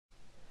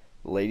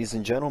Ladies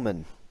and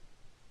gentlemen,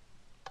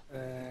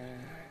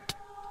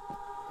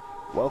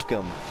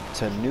 welcome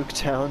to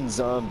Nuketown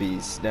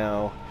Zombies.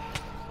 Now,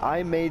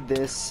 I made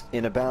this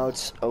in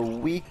about a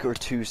week or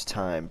two's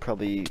time,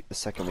 probably the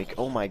second week.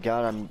 Oh my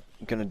god, I'm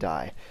gonna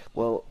die.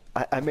 Well,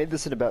 I made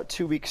this in about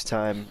 2 weeks'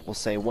 time. We'll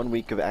say 1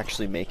 week of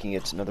actually making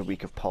it, another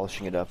week of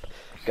polishing it up.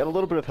 Got a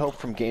little bit of help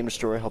from Game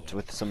Destroyer, helped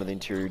with some of the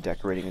interior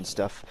decorating and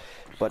stuff.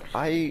 But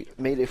I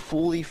made a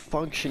fully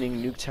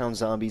functioning Nuketown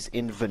Zombies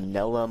in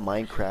vanilla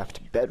Minecraft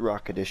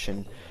Bedrock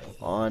Edition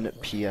on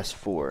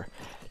PS4.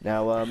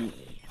 Now,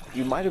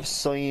 you might have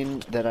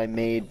seen that I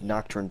made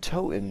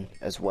Nuketown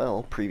as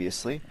well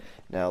previously.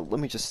 Now, let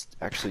me just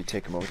actually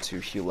take a moment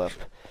to heal up.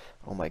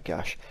 Oh my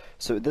gosh.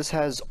 So this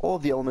has all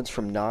the elements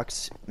from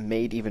Nox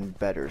made even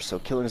better. So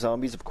killing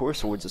zombies, of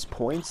course, awards us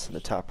points in the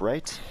top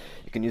right.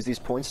 You can use these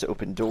points to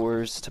open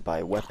doors, to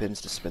buy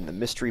weapons, to spin the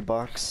mystery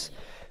box.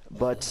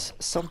 But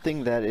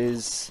something that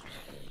is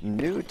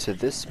new to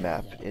this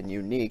map and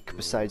unique,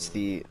 besides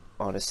the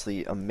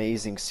honestly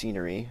amazing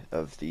scenery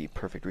of the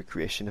perfect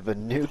recreation of a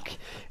nuke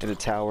in a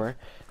tower,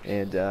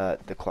 and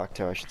the clock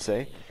tower I should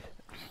say,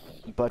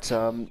 but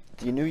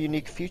the new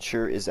unique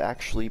feature is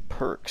actually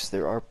perks.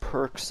 There are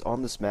perks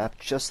on this map,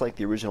 just like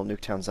the original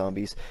Nuketown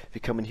Zombies. If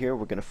you come in here,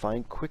 we're going to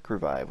find Quick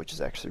Revive, which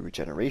is actually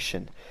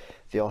regeneration.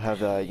 They all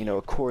have a,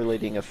 a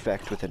correlating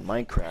effect within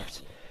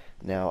Minecraft.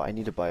 Now, I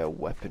need to buy a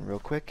weapon real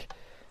quick.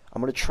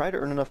 I'm going to try to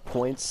earn enough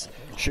points,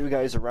 show you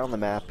guys around the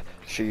map,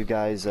 show you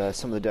guys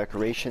some of the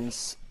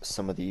decorations,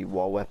 some of the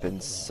wall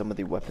weapons, some of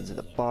the weapons in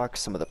the box,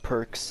 some of the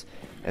perks,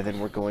 and then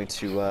we're going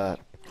to,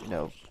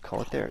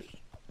 call it there.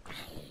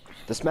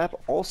 This map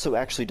also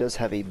actually does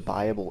have a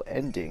buyable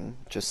ending,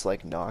 just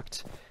like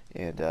Noct,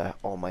 and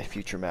all my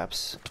future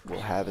maps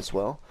will have as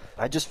well.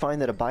 I just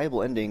find that a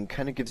buyable ending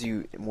kind of gives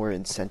you more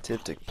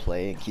incentive to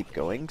play and keep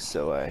going,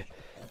 so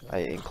I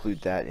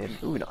include that in.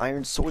 Ooh, an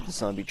iron sword the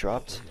zombie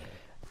dropped.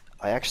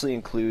 I actually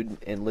include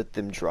and let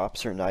them drop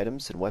certain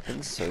items and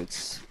weapons, so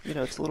it's,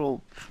 it's a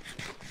little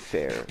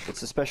fair.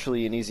 It's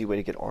especially an easy way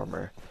to get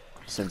armor,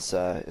 since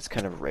it's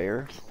kind of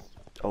rare.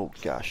 Oh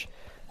gosh.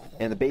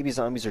 And the baby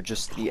zombies are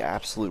just the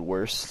absolute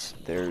worst.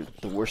 They're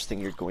the worst thing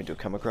you're going to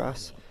come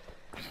across.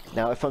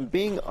 Now, if I'm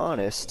being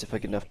honest, if I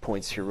get enough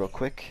points here real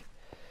quick,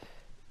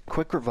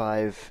 Quick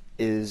Revive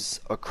is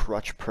a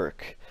crutch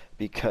perk,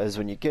 because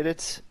when you get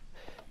it,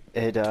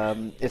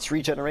 it's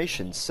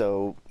regeneration,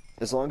 so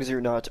as long as you're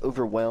not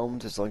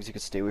overwhelmed, as long as you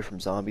can stay away from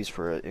zombies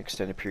for an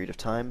extended period of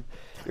time,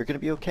 you're going to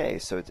be okay.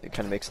 So it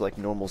kind of makes it like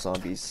normal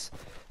zombies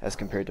as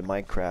compared to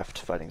Minecraft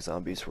fighting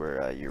zombies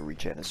where your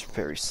regen is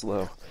very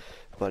slow.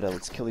 But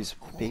let's kill these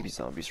baby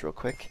zombies real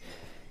quick.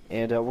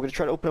 And we're going to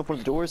try to open up one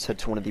of the doors, head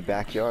to one of the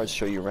backyards,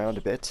 show you around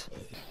a bit.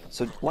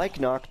 So like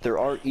Noct, there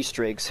are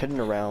Easter eggs hidden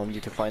around. You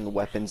can find the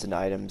weapons and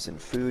items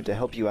and food to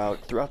help you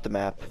out throughout the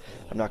map.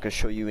 I'm not going to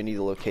show you any of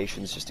the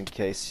locations just in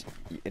case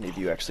any of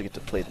you actually get to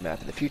play the map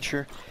in the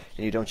future,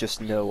 and you don't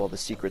just know all the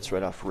secrets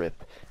right off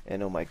rip.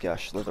 And oh my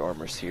gosh, leather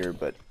armor's here,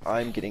 but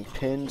I'm getting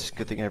pinned.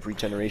 Good thing I have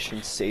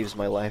regeneration, saves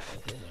my life.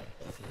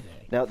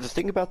 Now, the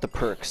thing about the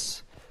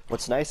perks,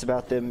 what's nice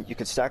about them, you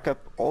can stack up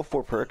all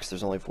 4 perks.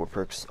 There's only 4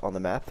 perks on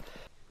the map.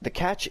 The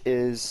catch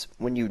is,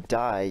 when you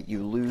die,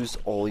 you lose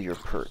all your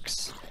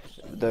perks.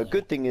 The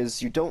good thing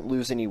is, you don't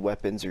lose any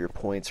weapons or your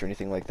points or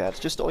anything like that. It's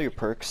just all your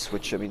perks,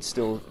 which, I mean,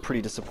 still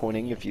pretty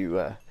disappointing if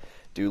you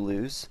do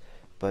lose.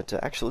 But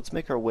actually, let's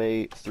make our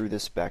way through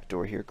this back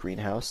door here,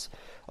 greenhouse.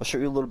 I'll show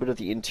you a little bit of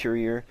the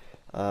interior.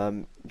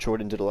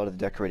 Jordan did a lot of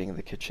the decorating of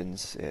the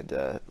kitchens and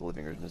the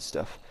living rooms and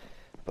stuff.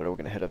 But we're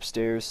going to head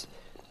upstairs.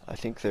 I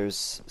think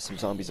there's some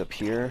zombies up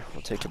here.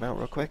 We'll take them out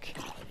real quick.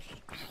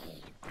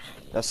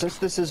 Now, since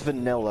this is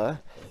vanilla,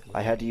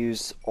 I had to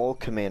use all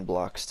command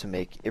blocks to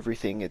make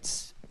everything.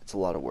 It's a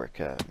lot of work,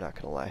 I'm not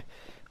gonna lie.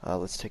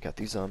 Let's take out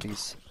these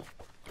zombies.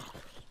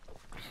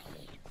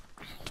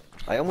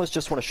 I almost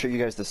just want to show you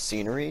guys the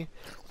scenery,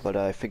 but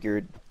I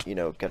figured,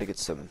 gotta get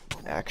some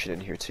action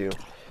in here too.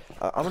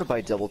 I'm gonna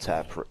buy double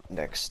tap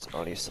next.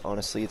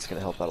 Honestly, it's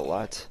gonna help out a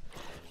lot.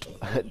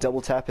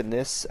 Double tap in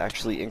this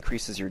actually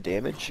increases your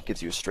damage. It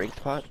gives you a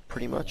strength pot,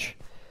 pretty much.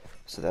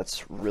 So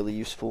that's really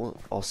useful.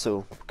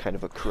 Also, kind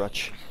of a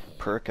crutch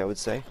perk, I would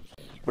say.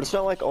 But it's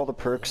not like all the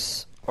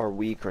perks are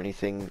weak or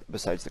anything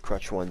besides the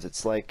crutch ones.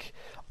 It's like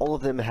all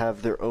of them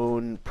have their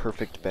own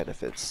perfect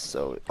benefits.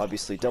 So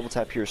obviously, double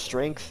tap here is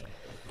strength.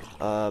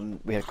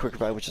 We have Quick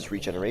Revive, which is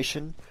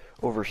regeneration.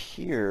 Over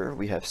here,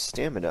 we have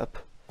Stamina Up,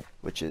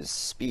 which is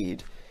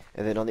speed.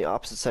 And then on the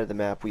opposite side of the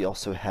map, we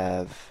also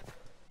have...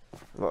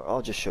 Well,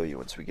 I'll just show you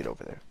once we get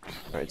over there.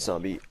 Alright,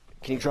 zombie.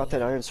 Can you drop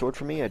that iron sword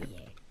for me?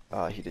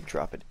 He did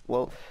drop it.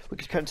 Well, we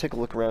could kind of take a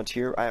look around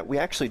here. We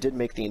actually did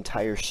make the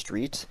entire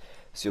street,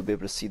 so you'll be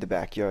able to see the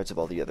backyards of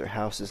all the other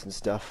houses and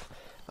stuff.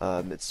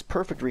 It's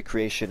perfect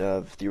recreation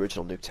of the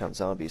original Nuketown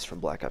Zombies from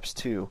Black Ops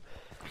 2.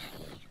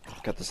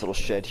 Got this little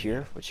shed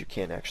here, which you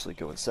can't actually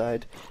go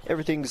inside.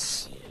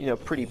 Everything's,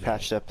 pretty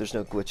patched up. There's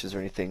no glitches or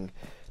anything.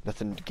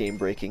 Nothing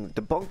game-breaking.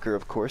 The bunker,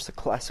 of course, the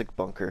classic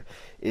bunker,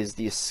 is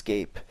the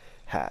escape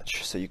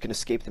hatch. So you can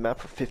escape the map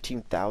for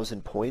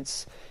 15,000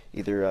 points,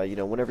 either, you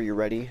know, whenever you're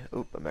ready.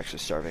 Oop, I'm actually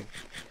starving.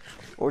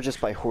 Or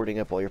just by hoarding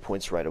up all your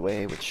points right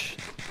away, which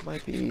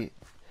might be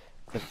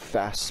a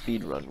fast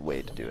speedrun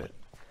way to do it.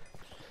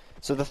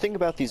 So the thing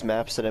about these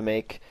maps that I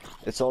make,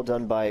 it's all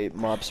done by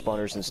mob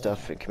spawners and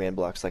stuff and command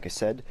blocks, like I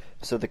said.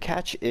 So the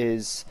catch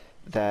is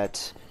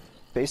that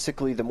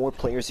basically the more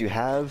players you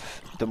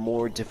have, the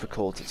more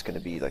difficult it's going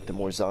to be. Like, the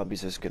more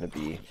zombies there's going to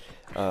be.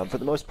 For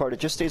the most part, it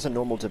just stays on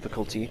normal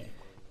difficulty,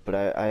 but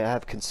I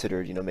have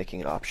considered, you know,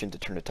 making an option to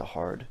turn it to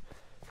hard,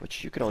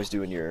 which you can always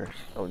do in your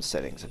own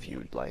settings if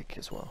you'd like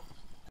as well.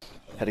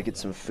 Had to get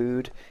some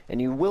food, and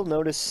you will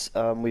notice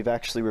we've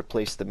actually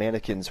replaced the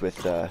mannequins with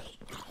the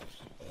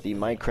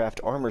Minecraft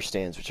armor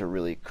stands, which are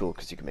really cool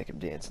because you can make them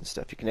dance and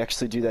stuff. You can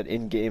actually do that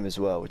in-game as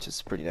well, which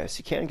is pretty nice.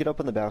 You can get up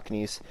on the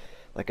balconies.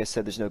 Like I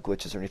said, there's no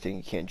glitches or anything.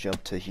 You can't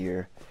jump to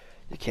here.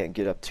 You can't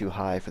get up too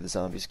high for the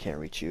zombies can't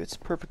reach you. It's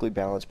perfectly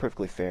balanced,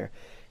 perfectly fair.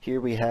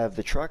 Here we have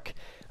the truck.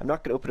 I'm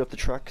not going to open up the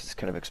truck because it's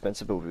kind of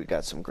expensive, but we've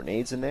got some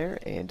grenades in there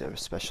and a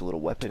special little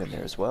weapon in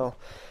there as well.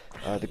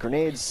 The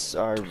grenades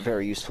are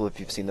very useful if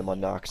you've seen them on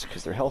Nox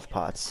because they're health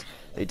pots.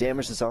 They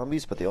damage the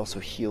zombies, but they also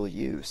heal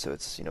you, so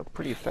it's, you know,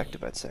 pretty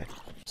effective, I'd say.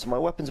 So my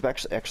weapon's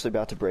actually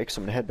about to break,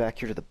 so I'm going to head back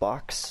here to the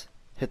box,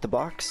 hit the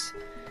box,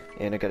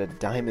 and I got a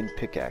diamond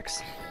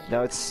pickaxe.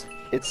 Now it's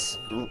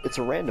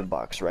a random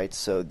box, right?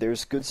 So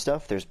there's good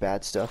stuff, there's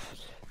bad stuff,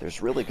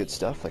 there's really good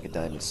stuff, like a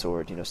diamond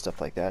sword, you know,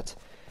 stuff like that.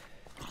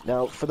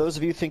 Now, for those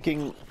of you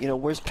thinking, you know,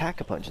 where's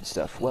Pack-a-Punch and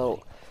stuff?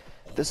 Well,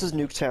 this is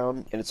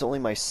Nuketown, and it's only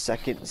my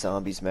second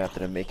zombies map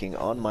that I'm making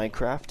on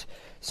Minecraft,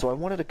 so I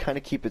wanted to kind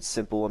of keep it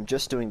simple. I'm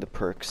just doing the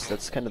perks.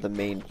 That's kind of the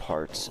main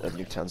part of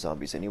Nuketown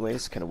Zombies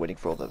anyways, kind of waiting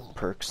for all the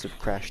perks to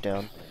crash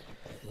down.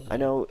 I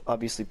know,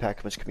 obviously,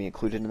 Pack-a-Punch can be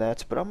included in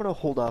that, but I'm going to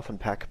hold off on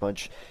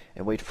Pack-a-Punch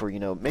and wait for, you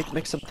know,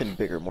 make something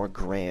bigger, more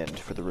grand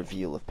for the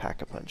reveal of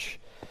Pack-a-Punch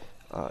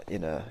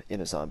in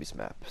a zombies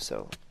map,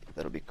 so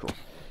that'll be cool.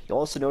 You'll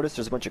also notice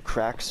there's a bunch of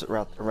cracks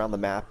around the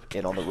map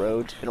and on the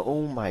road, and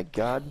oh my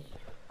god,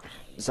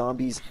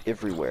 zombies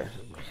everywhere.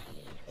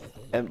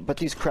 But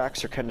these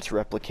cracks are kind of to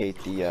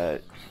replicate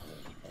the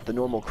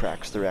normal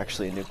cracks. They're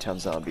actually in Nuketown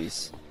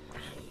Zombies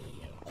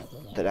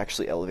that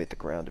actually elevate the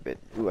ground a bit.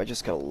 Ooh, I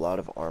just got a lot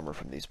of armor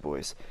from these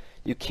boys.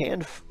 You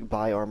can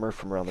buy armor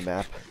from around the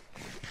map.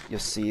 You'll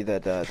see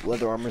that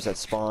leather armors that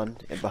spawn,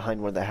 and behind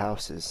one of the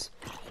houses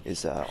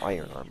is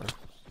iron armor.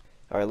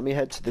 Alright, let me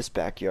head to this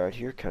backyard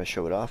here, kind of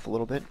show it off a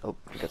little bit. Oh,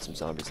 we got some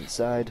zombies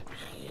inside.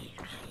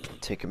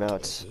 Take them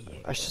out.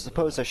 I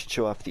suppose I should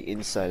show off the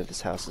inside of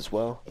this house as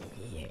well.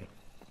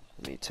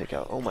 Let me take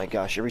out... Oh my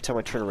gosh, every time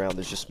I turn around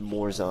there's just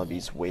more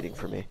zombies waiting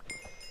for me.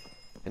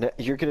 And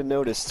you're going to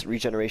notice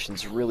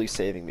regeneration's really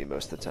saving me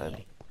most of the time.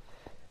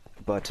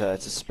 But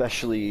it's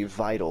especially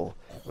vital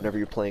whenever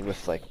you're playing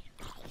with like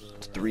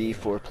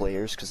 3-4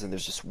 players, because then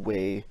there's just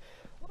way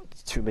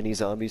too many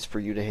zombies for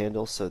you to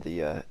handle, so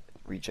the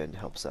regen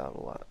helps out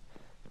a lot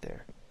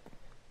there.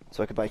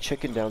 So I could buy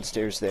chicken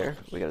downstairs there.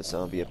 We got a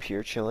zombie up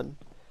here chilling.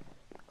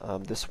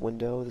 This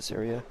window, this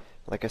area,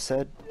 like I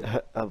said,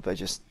 I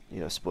just, you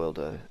know, spoiled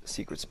a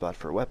secret spot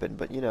for a weapon,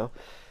 but, you know,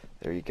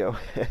 there you go.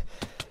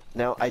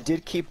 Now, I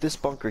did keep this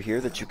bunker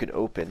here that you can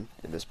open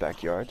in this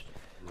backyard.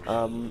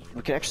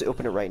 We can actually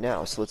open it right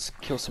now, so let's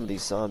kill some of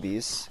these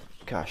zombies.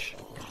 Gosh,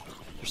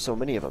 there's so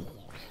many of them.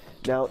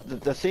 Now,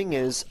 the thing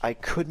is, I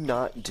could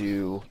not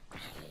do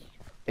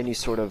any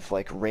sort of,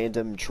 like,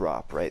 random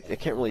drop, right? I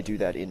can't really do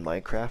that in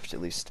Minecraft,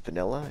 at least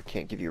vanilla. I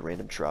can't give you a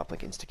random drop,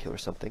 like insta-kill or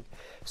something.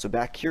 So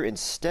back here,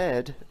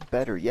 instead,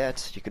 better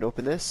yet, you can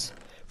open this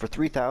for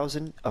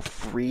 3,000, a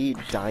free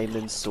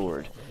diamond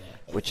sword,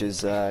 which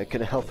is going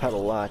to help out a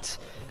lot,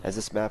 as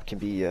this map can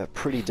be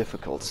pretty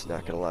difficult,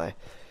 not going to lie.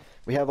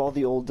 We have all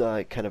the old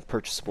kind of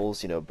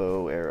purchasables, you know,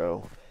 bow,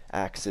 arrow,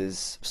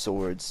 axes,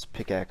 swords,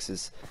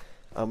 pickaxes.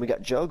 We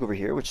got Jug over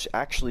here, which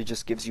actually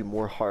just gives you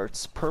more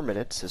hearts per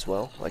minute as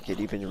well, like it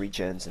even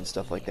regens and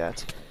stuff like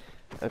that.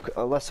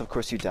 Unless, of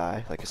course, you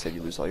die. Like I said,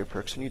 you lose all your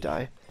perks when you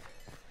die.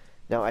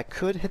 Now, I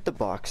could hit the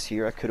box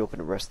here, I could open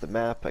the rest of the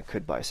map, I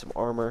could buy some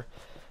armor,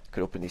 I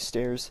could open these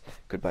stairs,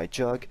 could buy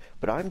Jug,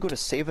 but I'm going to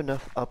save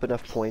up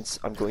enough points,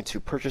 I'm going to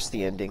purchase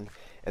the ending,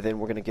 and then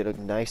we're going to get a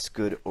nice,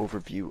 good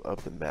overview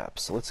of the map.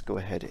 So let's go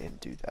ahead and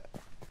do that.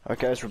 Alright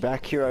guys, we're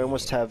back here. I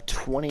almost have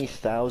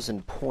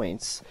 20,000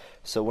 points,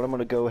 so what I'm going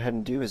to go ahead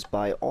and do is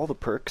buy all the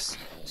perks,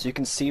 so you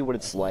can see what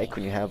it's like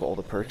when you have all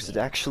the perks. It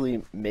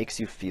actually makes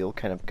you feel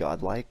kind of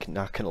godlike,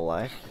 not going to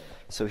lie.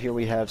 So here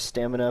we have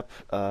Stamina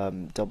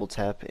Up, Double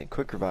Tap, and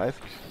Quick Revive.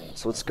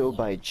 So let's go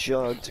buy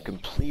Jug to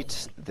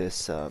complete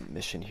this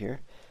mission here.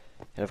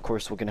 And of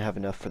course we're going to have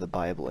enough for the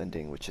buyable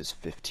ending, which is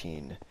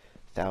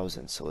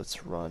 15,000. So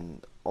let's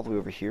run all the way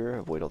over here,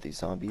 avoid all these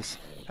zombies.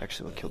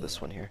 Actually, we'll kill this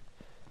one here.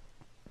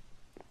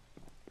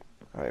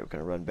 Alright, we're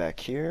going to run back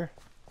here.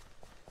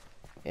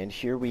 And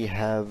here we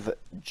have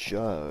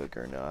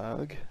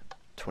Juggernog,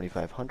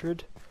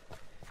 2,500.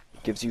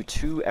 Gives you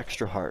 2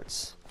 extra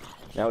hearts.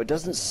 Now, it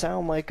doesn't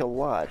sound like a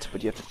lot,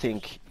 but you have to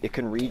think it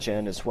can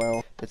regen as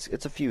well.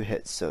 It's a few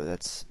hits, so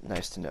that's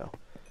nice to know.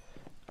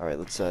 Alright,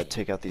 let's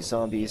take out these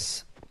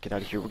zombies. Get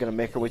out of here. We're gonna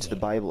make our way to the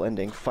buyable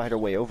ending. Fight our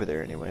way over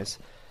there anyways.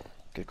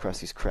 Get across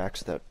these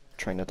cracks without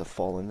trying not to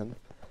fall in them.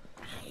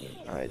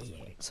 Alright,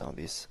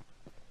 zombies.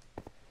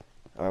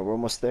 Alright, we're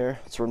almost there.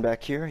 Let's run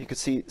back here. You can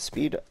see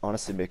speed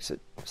honestly makes it,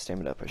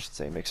 stamina up I should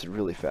say, makes it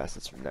really fast.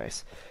 It's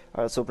nice.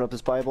 Alright, let's open up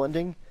this buyable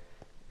ending.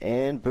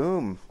 And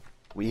boom!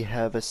 We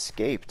have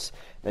escaped.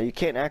 Now you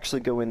can't actually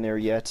go in there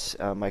yet.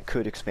 I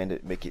could expand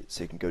it, make it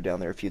so you can go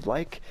down there if you'd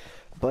like.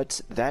 But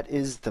that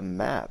is the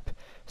map.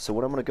 So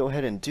what I'm going to go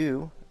ahead and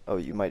do, oh,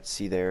 you might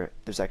see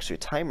there's actually a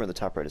timer in the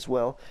top right as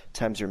well.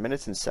 Times your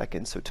minutes and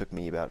seconds, so it took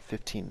me about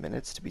 15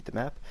 minutes to beat the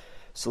map.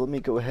 So let me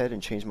go ahead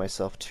and change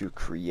myself to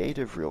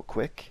creative real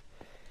quick.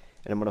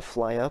 And I'm going to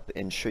fly up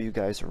and show you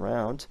guys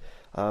around.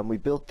 We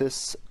built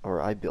this, or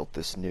I built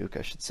this nuke,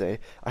 I should say.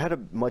 I had a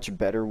much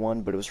better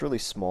one, but it was really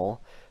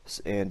small,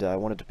 and I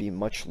wanted to be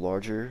much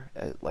larger,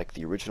 like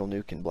the original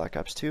nuke in Black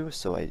Ops 2,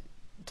 so I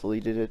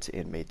deleted it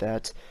and made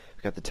that.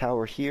 We got the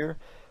tower here,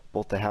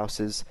 both the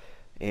houses,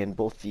 and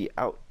both the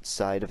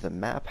outside of the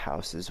map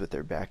houses with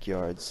their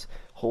backyards,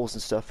 holes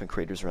and stuff, and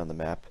craters around the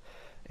map.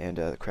 And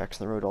cracks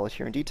in the road, all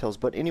here in details.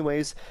 But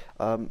anyways,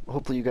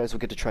 hopefully you guys will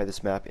get to try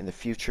this map in the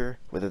future,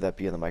 whether that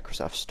be in the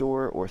Microsoft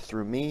Store or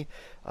through me.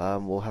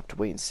 We'll have to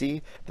wait and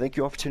see. Thank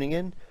you all for tuning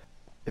in.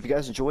 If you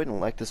guys enjoyed and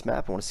liked this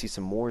map and want to see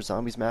some more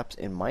zombies maps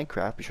in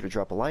Minecraft, be sure to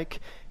drop a like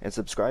and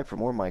subscribe for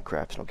more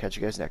Minecraft, and I'll catch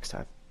you guys next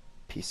time.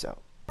 Peace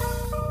out.